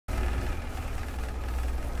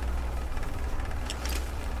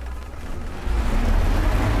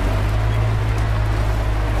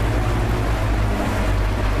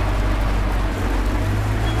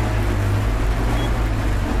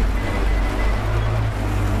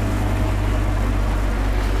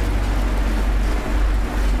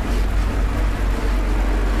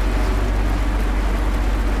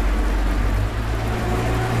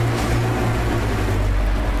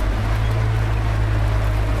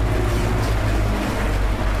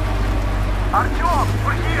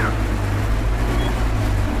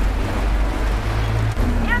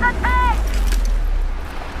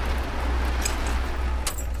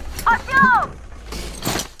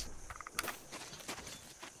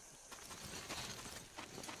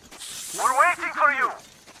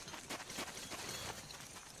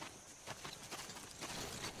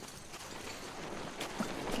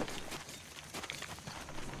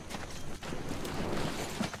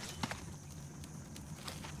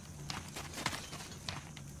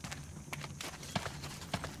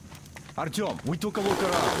Artyom, we took a look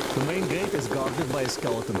around. The main gate is guarded by a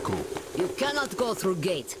skeleton crew. You cannot go through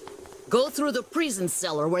gate. Go through the prison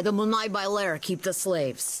cellar where the Munai Bailer keep the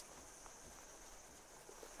slaves.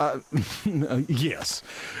 Yes.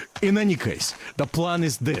 In any case, the plan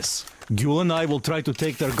is this. Gül and I will try to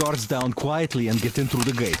take their guards down quietly and get in through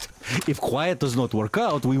the gate. If quiet does not work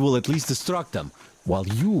out, we will at least distract them, while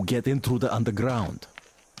you get in through the underground.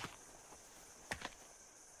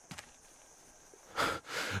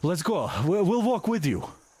 Let's go. We'll walk with you.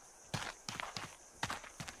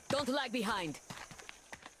 Don't lag behind.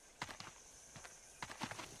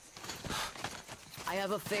 I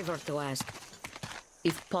have a favor to ask.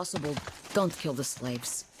 If possible, don't kill the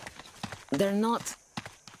slaves. They're not...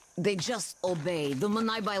 They just obey the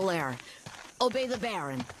Munai Bailer. Obey the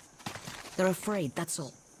Baron. They're afraid, that's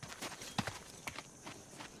all.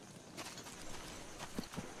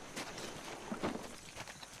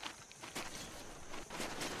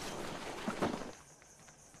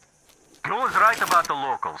 Gül is right about the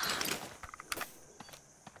locals.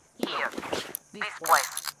 Here, this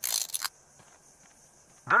place.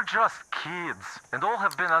 They're just kids, and all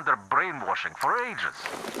have been under brainwashing for ages.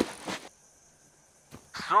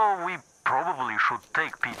 So we probably should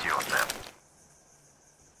take pity on them.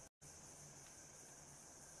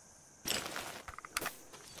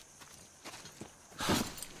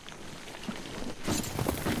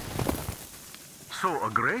 So,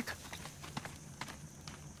 agreed?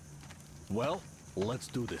 Well, let's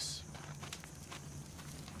do this.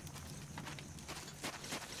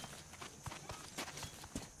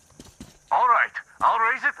 All right, I'll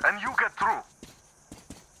raise it and you get through.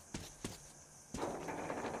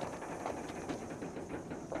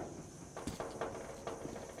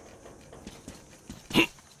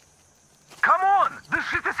 Come on! This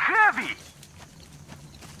shit is heavy!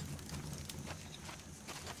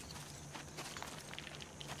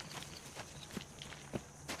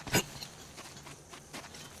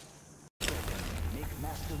 Make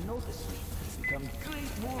master notice me. Become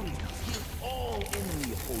great warrior. Kill all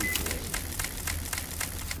enemy opposers.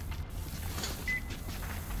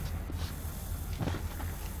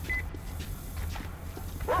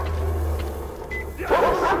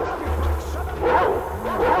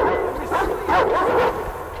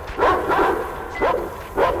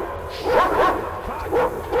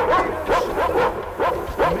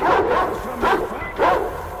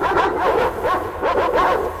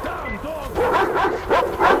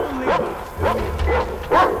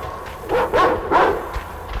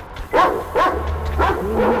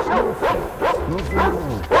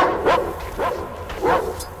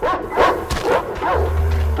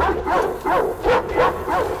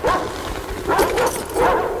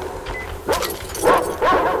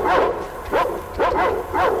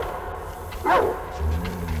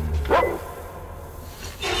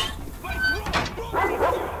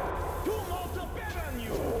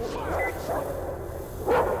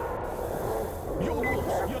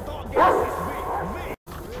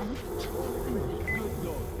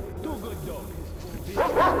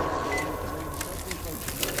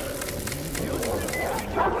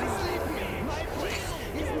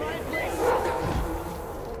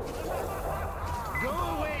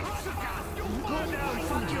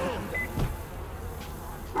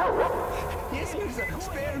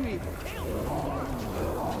 Spare me!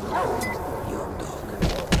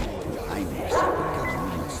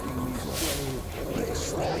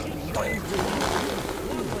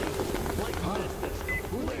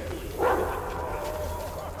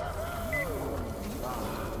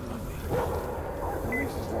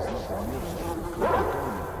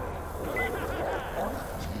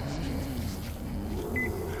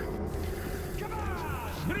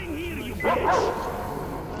 Bring here, you bitch!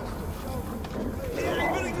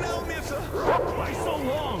 Why so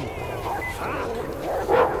long?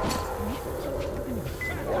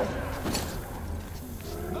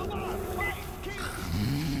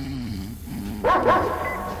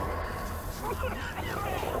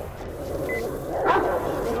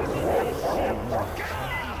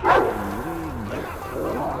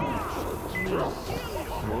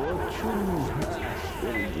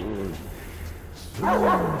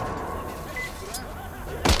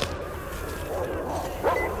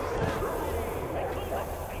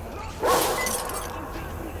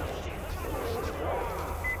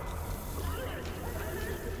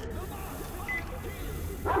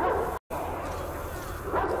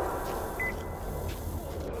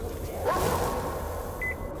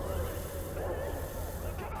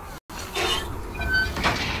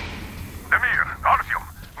 Damir, Artyom,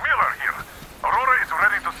 Miller here. Aurora is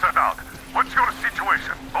ready to set out. What's your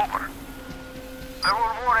situation? Over.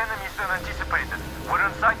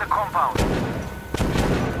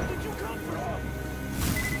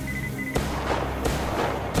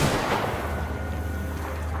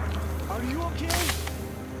 Are you okay?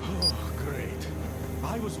 Oh, great.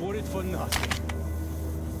 I was worried for nothing.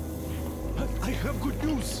 I have good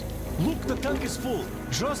news. Look, the tank is full.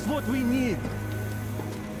 Just what we need.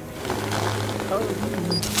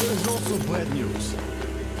 There's also bad news.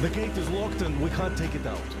 The gate is locked and we can't take it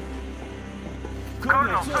out.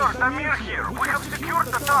 Colonel, sir, Damir here. We have secured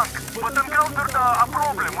the tank, but encountered a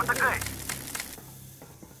problem with the gate.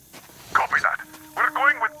 Copy that. We're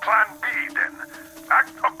going with Plan B then.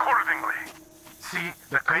 Act accordingly. See,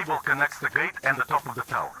 the cable connects the gate and the top of the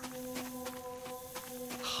tower.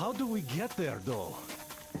 How do we get there, though?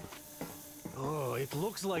 Oh, it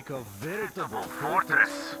looks like a veritable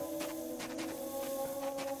Fortress.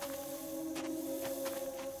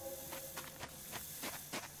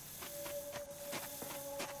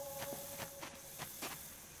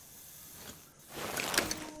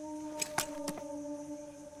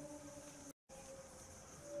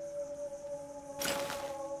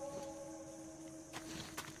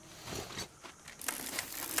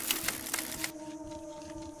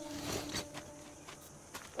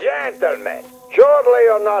 Gentlemen, surely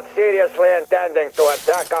you're not seriously intending to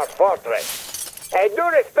attack our fortress. I do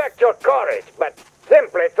respect your courage, but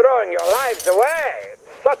simply throwing your lives away,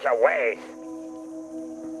 it's such a waste.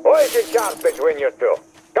 Who is in charge between you two?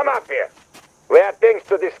 Come up here. We have things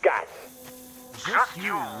to discuss. Just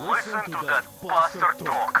you listen to that bastard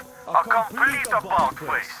talk. A complete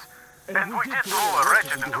about-face. And we did throw a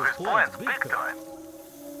wretched into his plans big time.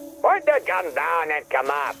 Point that gun down and come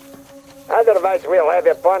up. Otherwise we'll have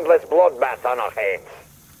a pointless bloodbath on our hands.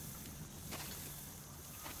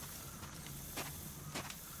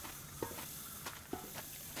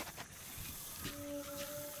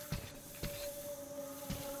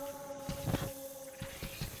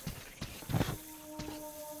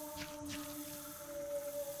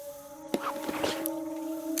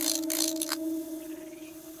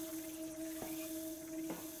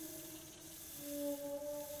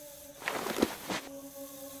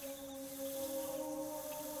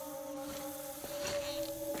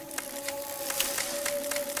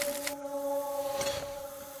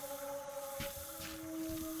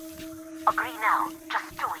 Agree now.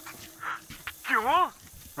 Just do it. Jewel?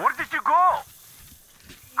 Where did you go?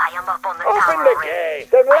 I am up on the Open tower the already.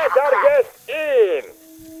 gate and let our guests in!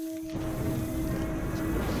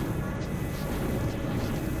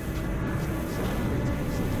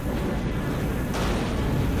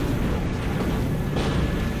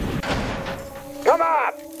 Come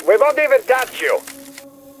on! We won't even touch you!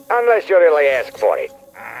 Unless you really ask for it.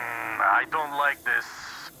 I don't like this,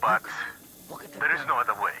 but there is no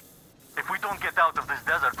other way. If we don't get out of this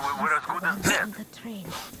desert, we're as good as dead. The train.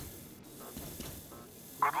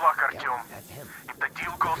 Good luck, Artyom. If the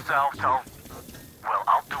deal goes south,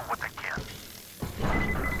 I'll do what I can.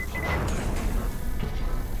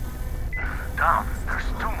 Damn, there's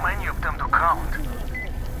too many of them to count.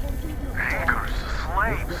 Ringers,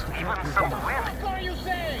 slaves, even some women. What are you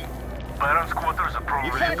saying? Baron's quarters are probably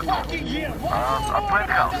If I fucking hear a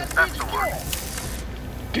penthouse, that's the word.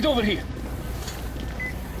 Get over here.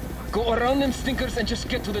 Go around them stinkers and just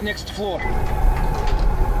get to the next floor.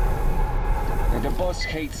 And the boss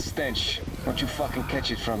hates stench. Don't you fucking catch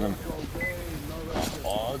it from him.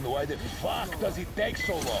 Oh, why the fuck does it take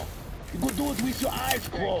so long? You could do it with your eyes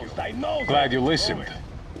closed, I know. Glad you listened.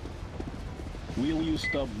 Will you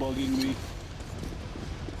stop bugging me?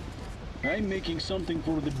 I'm making something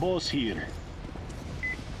for the boss here.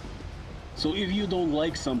 So if you don't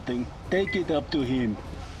like something, take it up to him.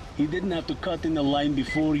 He didn't have to cut in the line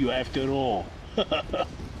before you after all.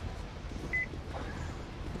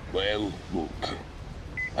 Well, look.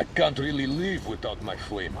 I can't really live without my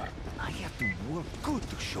flamer. I have to work good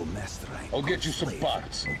to show Master I'm I'll get you some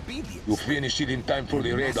parts. You finish it in time for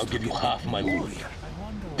the raid, I'll give you half my loot.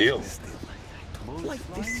 Deal? Like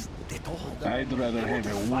this, at all. I'd rather have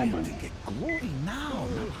a woman. To get glory now,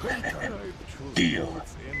 not later. Deal.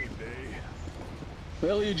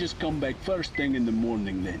 Well, you just come back first thing in the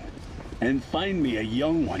morning then. And find me a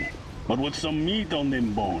young one, but with some meat on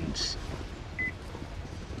them bones.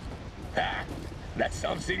 Ha! That's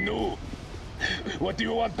something new. What do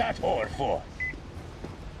you want that whore for?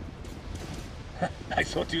 I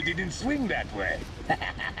thought you didn't swing that way.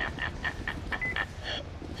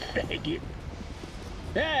 Faggot.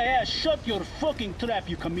 Yeah, shut your fucking trap,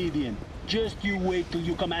 you comedian. Just you wait till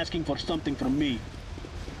you come asking for something from me.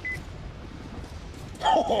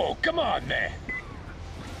 Oh, come on, man.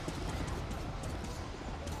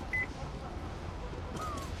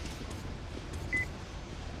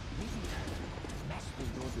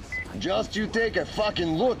 Just you take a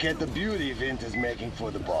fucking look at the beauty Vint is making for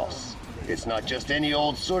the boss. It's not just any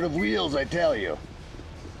old sort of wheels, I tell you.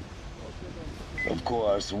 Of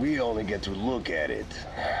course, we only get to look at it.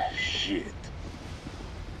 Shit.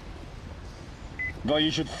 Though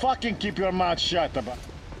you should fucking keep your mouth shut about...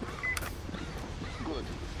 Good.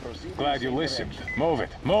 Proceed. Glad you listened. Move it.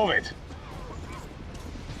 Move it!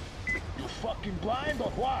 You fucking blind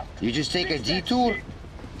or what? You just take a detour?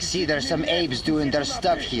 See, there's some apes doing their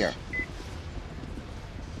stuff here.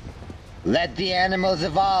 Let the animals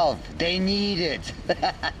evolve. They need it.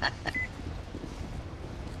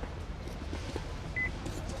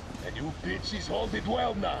 And you bitches hold it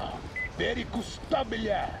well now. Very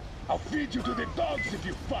gustabile. I'll feed you to the dogs if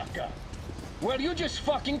you fuck up. Well, you just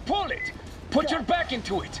fucking pull it. Put your back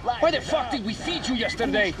into it. Why the fuck did we feed you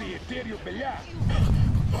yesterday? Fuck,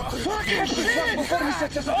 shit! Before he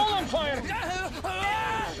sets us all on fire!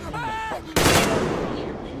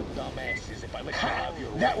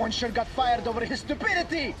 That one sure got fired over his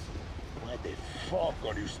stupidity! Why the fuck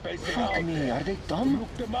are you spacing Fuck out me, there? are they dumb?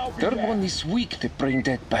 Look them out, Third relax. one is weak, the brain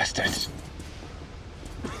dead bastards.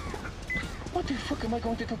 What the fuck am I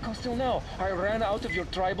going to tell Costello now? I ran out of your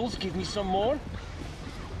tribals, give me some more?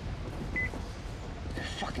 They're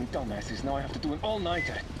fucking dumbasses, now I have to do an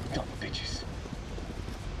all-nighter. Dumb bitches.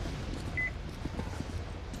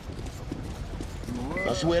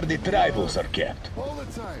 That's where the tribals are kept. All the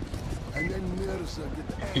time. And then Mirza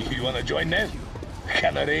get... You wanna join them?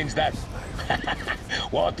 Can arrange that.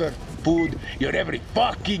 Water, food, your every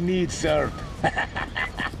fucking need served.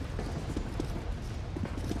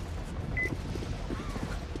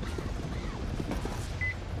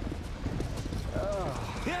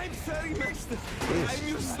 I'm sorry, master. I'm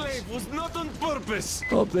your slave. Was not on purpose.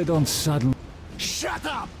 Hope they don't suddenly... Shut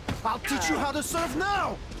up! I'll teach you how to surf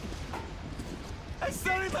now! I'm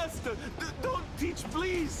sorry, master. Don't teach,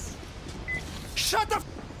 please. Shut the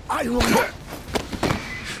I will not...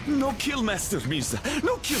 No kill, Master Mirza.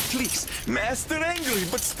 No kill, please. Master angry,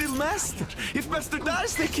 but still master. If master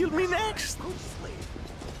dies, they kill me next.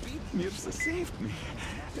 Mirza saved me.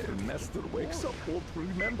 Master wakes up, won't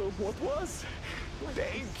remember what was.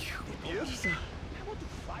 Thank you, Mirza.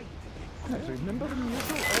 I remember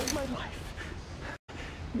Mirza all my life.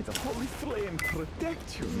 May the holy flame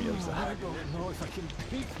protect you, Mirza. I don't know if I can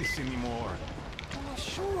take this anymore.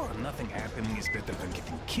 Sure, nothing happening is better than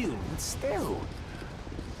getting killed, but still.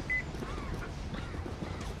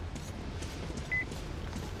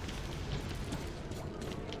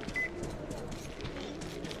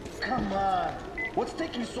 Come on! What's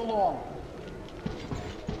taking so long?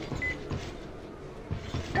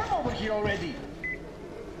 Come over here already!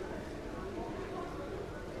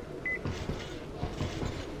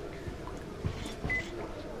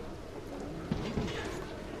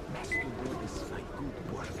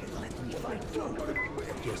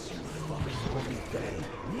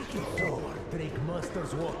 Drink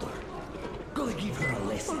Master's water. Go give her a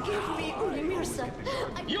lesson. Forgive me, Mirza.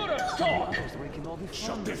 You're a dog!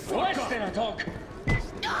 Shut the fuck Less up! than a dog!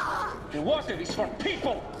 The water is for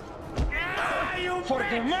people! For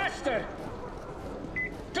the master!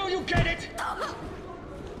 Do you get it?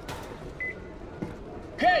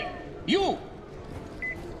 Hey, you!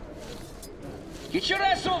 Get your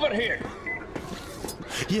ass over here!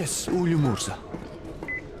 Yes, Ulu Mirza.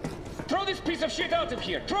 Throw this piece of shit out of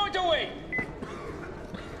here! Throw it away!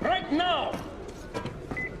 Right now!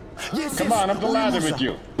 Yes, Come on, up the ladder with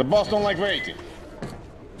you. The boss don't like waiting.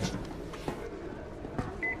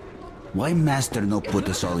 Why Master no put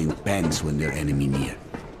us all in pens when their enemy near?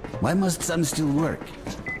 Why must sun still work?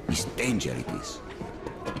 It's danger it is.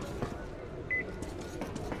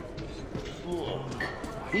 Look,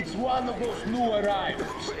 it's one of those new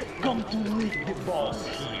arrivals. Come to meet the boss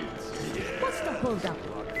here. What's the holdup?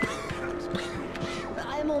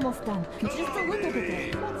 I'm almost done. Just a little bit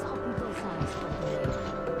late. What's up with those eyes?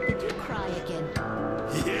 Did you cry again?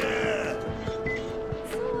 Yeah!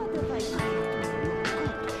 So what if I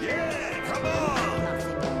Yeah, come on!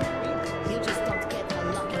 Nothing. You just don't get how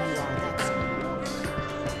lucky you are, that's all.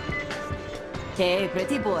 Hey,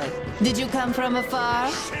 pretty boy. Did you come from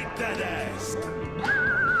afar? Shake that ass!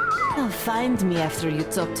 Oh, find me after you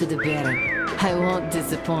talk to the Baron. I won't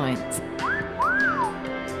disappoint.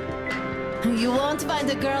 You won't find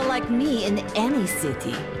a girl like me in any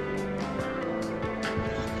city.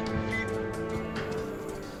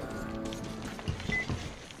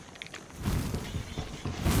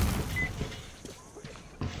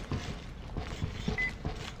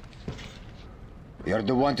 You're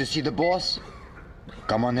the one to see the boss?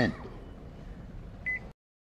 Come on in.